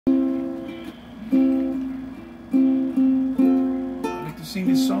sing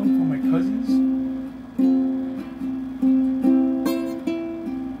this song for my cousins,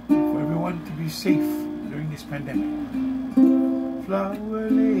 for everyone to be safe during this pandemic. Flower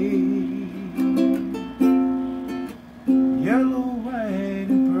Lane, yellow, white,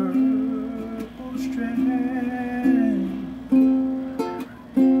 and purple strand,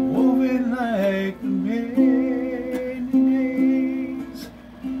 woven like the many days,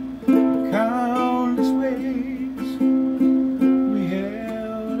 countless ways we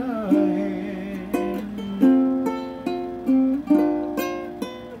held our hand.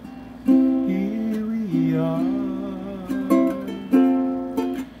 Here we are,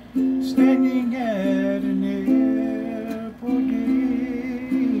 standing at an airport gate.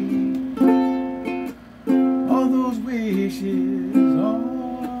 All those wishes on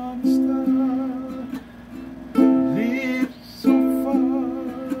a star lived so far,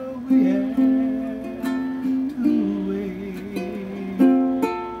 we had to wait.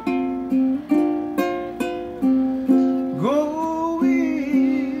 Going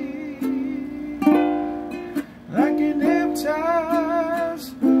like an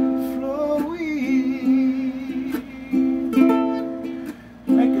baptized flowing,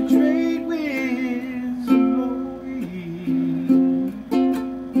 like a trade winds blowing.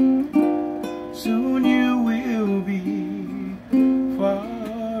 Soon you will be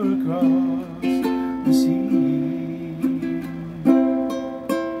far across